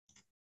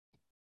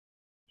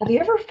Have you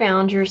ever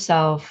found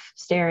yourself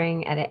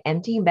staring at an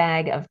empty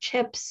bag of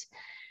chips,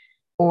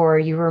 or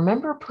you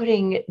remember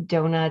putting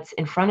donuts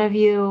in front of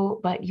you,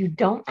 but you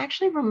don't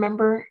actually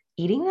remember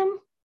eating them?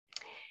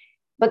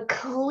 But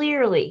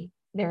clearly,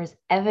 there's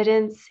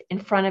evidence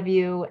in front of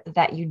you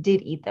that you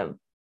did eat them.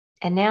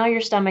 And now your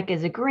stomach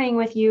is agreeing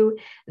with you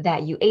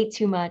that you ate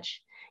too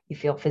much. You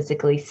feel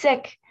physically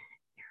sick,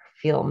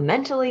 feel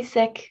mentally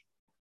sick.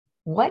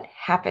 What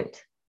happened?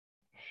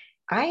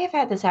 I have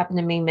had this happen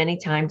to me many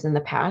times in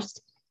the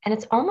past, and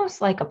it's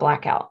almost like a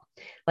blackout.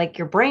 Like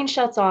your brain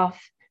shuts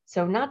off,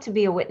 so not to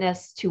be a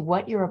witness to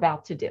what you're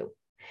about to do,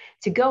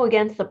 to go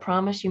against the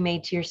promise you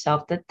made to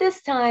yourself that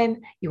this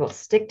time you will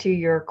stick to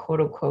your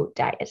quote unquote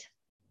diet.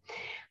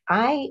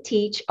 I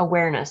teach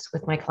awareness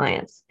with my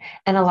clients,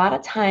 and a lot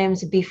of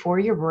times before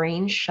your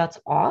brain shuts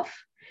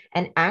off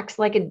and acts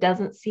like it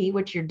doesn't see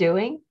what you're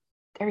doing,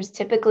 there's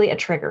typically a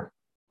trigger.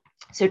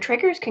 So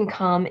triggers can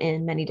come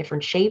in many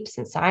different shapes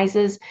and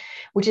sizes,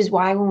 which is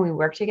why when we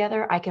work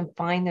together, I can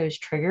find those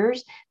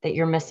triggers that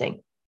you're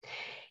missing.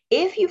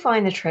 If you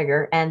find the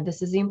trigger, and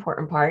this is the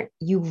important part,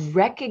 you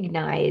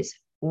recognize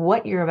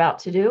what you're about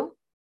to do,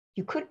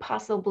 you could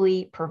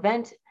possibly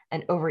prevent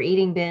an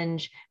overeating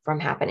binge from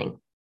happening.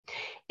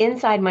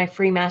 Inside my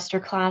free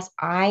masterclass,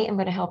 I am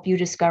going to help you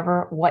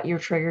discover what your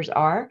triggers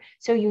are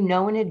so you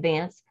know in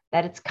advance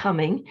that it's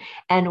coming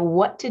and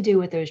what to do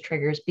with those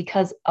triggers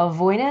because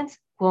avoidance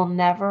will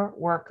never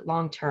work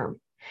long term.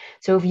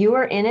 So if you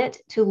are in it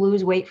to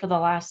lose weight for the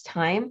last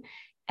time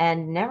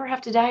and never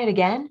have to diet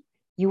again,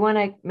 you want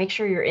to make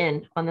sure you're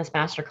in on this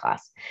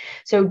masterclass.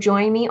 So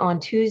join me on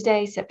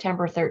Tuesday,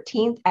 September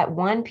 13th at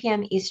 1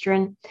 p.m.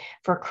 Eastern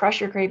for Crush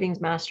Your Cravings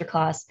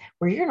Masterclass,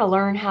 where you're going to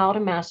learn how to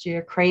master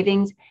your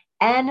cravings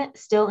and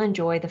still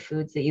enjoy the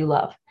foods that you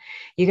love.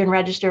 You can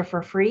register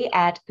for free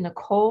at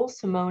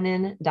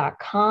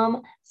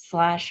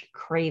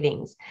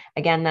NicoleSimonin.com/cravings.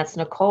 Again, that's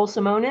Nicole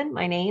Simonin,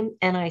 my name,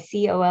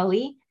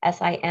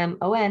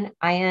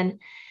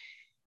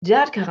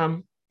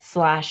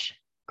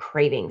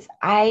 NicoleSimonin.com/cravings.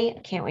 I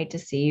can't wait to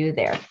see you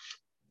there.